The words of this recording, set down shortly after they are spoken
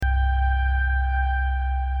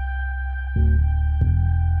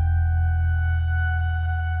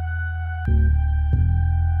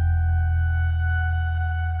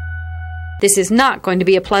This is not going to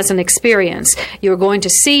be a pleasant experience. You're going to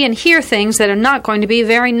see and hear things that are not going to be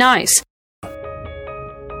very nice.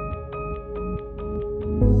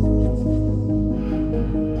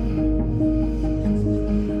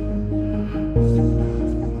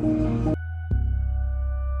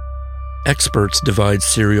 Experts divide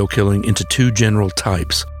serial killing into two general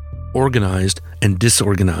types, organized and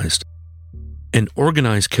disorganized. An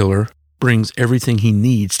organized killer brings everything he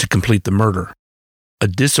needs to complete the murder. A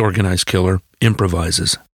disorganized killer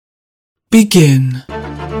improvises. Begin.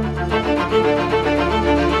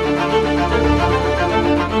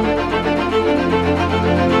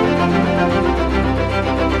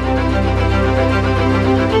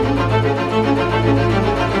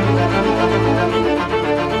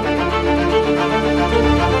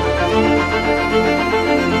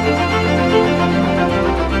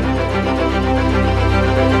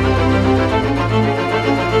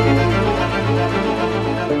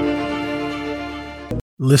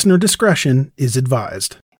 Listener discretion is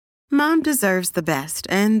advised. Mom deserves the best,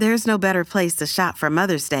 and there's no better place to shop for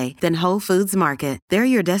Mother's Day than Whole Foods Market. They're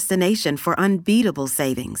your destination for unbeatable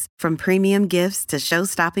savings, from premium gifts to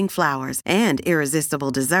show-stopping flowers and irresistible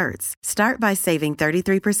desserts. Start by saving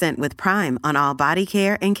 33% with Prime on all body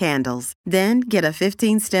care and candles. Then get a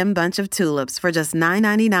 15-stem bunch of tulips for just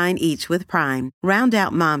 $9.99 each with Prime. Round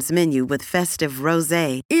out Mom's menu with festive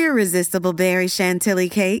rosé, irresistible berry chantilly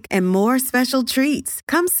cake, and more special treats.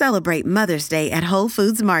 Come celebrate Mother's Day at Whole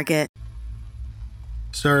Foods Market.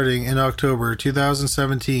 Starting in October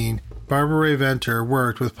 2017, Barbara Ray Venter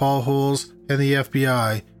worked with Paul Holes and the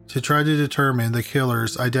FBI to try to determine the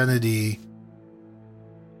killer's identity.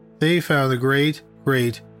 They found the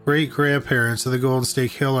great-great-great-grandparents of the Golden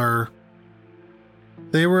State Killer.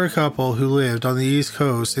 They were a couple who lived on the East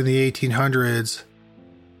Coast in the 1800s.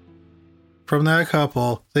 From that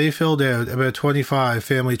couple, they filled out about 25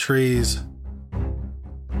 family trees.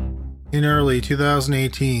 In early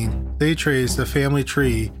 2018, they traced the family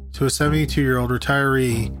tree to a 72-year-old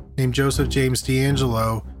retiree named Joseph James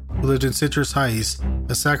DeAngelo, who lived in Citrus Heights,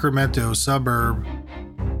 a Sacramento suburb.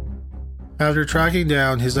 After tracking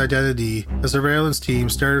down his identity, a surveillance team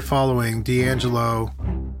started following DeAngelo.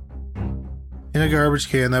 In a garbage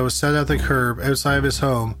can that was set at the curb outside of his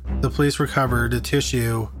home, the police recovered a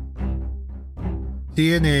tissue.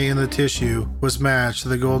 DNA in the tissue was matched to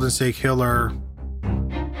the Golden State Killer.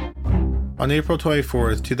 On April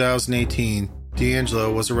 24, 2018,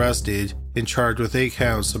 DeAngelo was arrested and charged with 8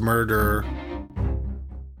 counts of murder.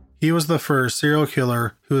 He was the first serial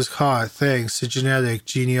killer who was caught thanks to genetic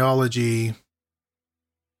genealogy.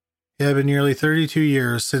 It had been nearly 32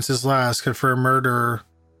 years since his last confirmed murder.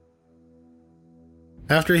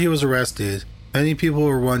 After he was arrested, many people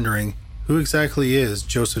were wondering who exactly is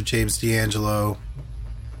Joseph James DeAngelo.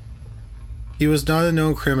 He was not a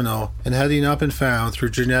known criminal, and had he not been found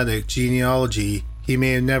through genetic genealogy, he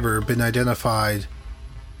may have never been identified.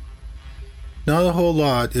 Not a whole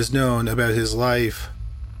lot is known about his life,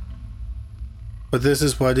 but this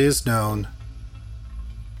is what is known.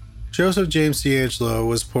 Joseph James DeAngelo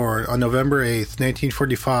was born on November 8,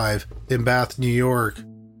 1945, in Bath, New York.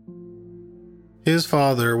 His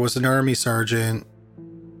father was an army sergeant.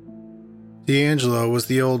 DeAngelo was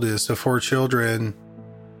the oldest of 4 children.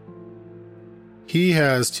 He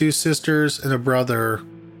has 2 sisters and a brother.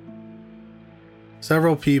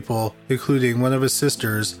 Several people, including one of his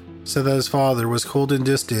sisters, said that his father was cold and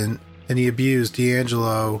distant and he abused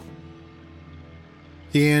DeAngelo.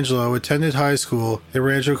 DeAngelo attended high school in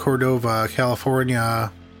Rancho Cordova,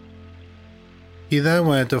 California. He then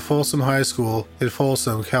went to Folsom High School in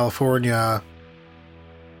Folsom, California.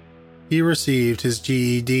 He received his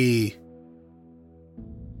GED.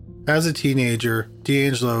 As a teenager,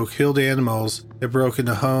 DeAngelo killed animals and broke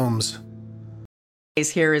into homes.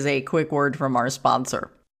 Here is a quick word from our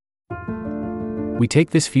sponsor. We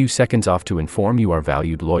take this few seconds off to inform you, our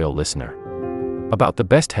valued loyal listener, about the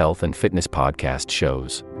best health and fitness podcast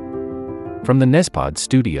shows from the Nezpod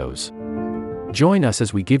Studios. Join us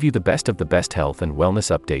as we give you the best of the best health and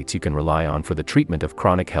wellness updates you can rely on for the treatment of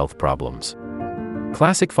chronic health problems.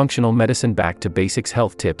 Classic functional medicine back to basics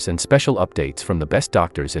health tips and special updates from the best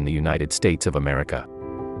doctors in the United States of America.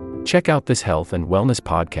 Check out this health and wellness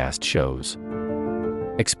podcast shows.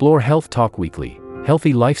 Explore Health Talk Weekly,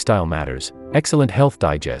 Healthy Lifestyle Matters, Excellent Health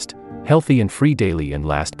Digest, Healthy and Free Daily, and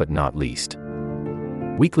last but not least,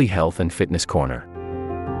 Weekly Health and Fitness Corner.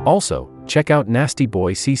 Also, check out Nasty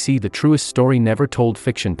Boy CC, the truest story never told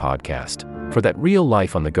fiction podcast, for that real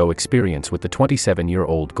life on the go experience with the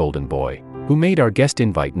 27-year-old golden boy who made our guest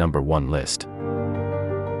invite #1 list.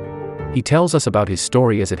 He tells us about his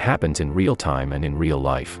story as it happens in real time and in real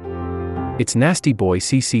life. It's Nasty Boy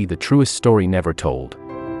CC, the truest story never told.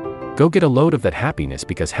 Go get a load of that happiness,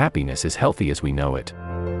 because happiness is healthy as we know it.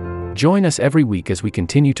 Join us every week as we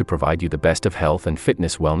continue to provide you the best of health and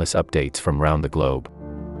fitness wellness updates from around the globe.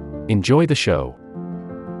 Enjoy the show.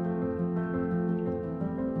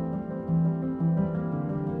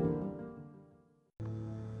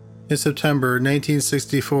 In September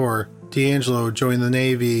 1964, D'Angelo joined the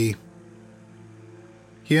Navy.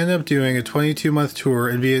 He ended up doing a 22-month tour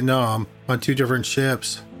in Vietnam on 2 different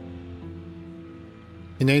ships.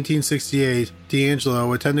 In 1968,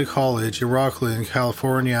 D'Angelo attended college in Rocklin,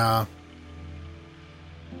 California.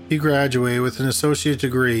 He graduated with an associate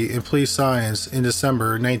degree in police science in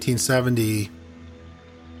December 1970.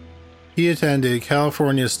 He attended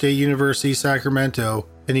California State University, Sacramento,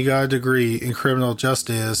 and he got a degree in criminal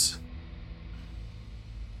justice.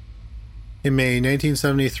 In May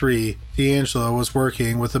 1973, D'Angelo was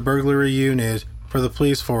working with the burglary unit for the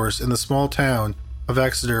police force in the small town of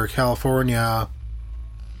Exeter, California.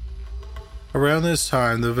 Around this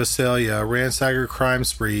time, the Visalia ransacker crime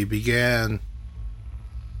spree began.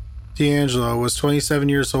 D'Angelo was 27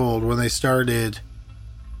 years old when they started.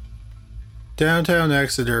 Downtown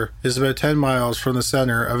Exeter is about 10 miles from the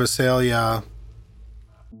center of Visalia.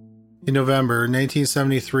 In November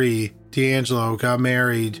 1973, D'Angelo got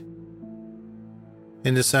married.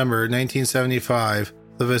 In December 1975,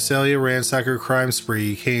 the Visalia ransacker crime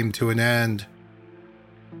spree came to an end.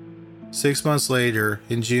 6 months later,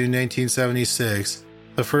 in June 1976,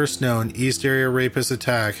 the first known East Area Rapist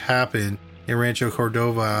attack happened in Rancho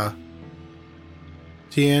Cordova.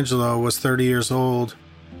 D'Angelo was 30 years old.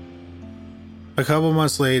 A couple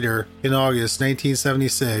months later, in August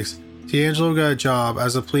 1976, D'Angelo got a job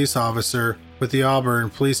as a police officer with the Auburn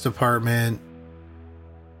Police Department.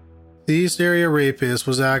 The East Area Rapist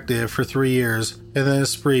was active for 3 years, and then a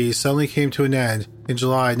spree suddenly came to an end in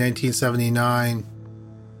July 1979.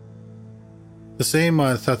 The same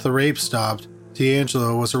month that the rape stopped,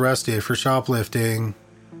 D'Angelo was arrested for shoplifting.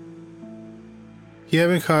 He had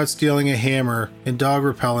been caught stealing a hammer and dog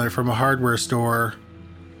repellent from a hardware store.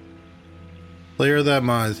 Later that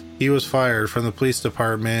month, he was fired from the police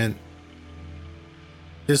department.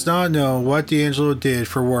 It's not known what D'Angelo did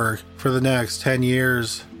for work for the next 10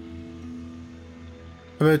 years.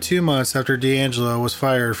 About 2 months after D'Angelo was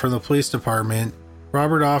fired from the police department,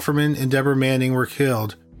 Robert Offerman and Deborah Manning were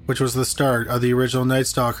killed, which was the start of the original Night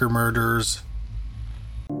Stalker murders.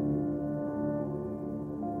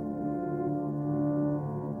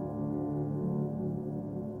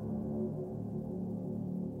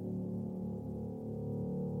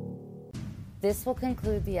 This will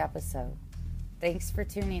conclude the episode. Thanks for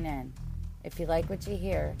tuning in. If you like what you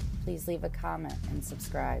hear, please leave a comment and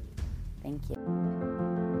subscribe. Thank you.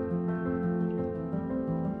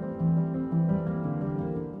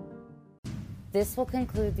 This will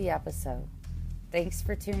conclude the episode. Thanks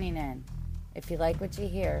for tuning in. If you like what you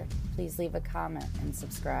hear, please leave a comment and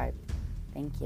subscribe. Thank you.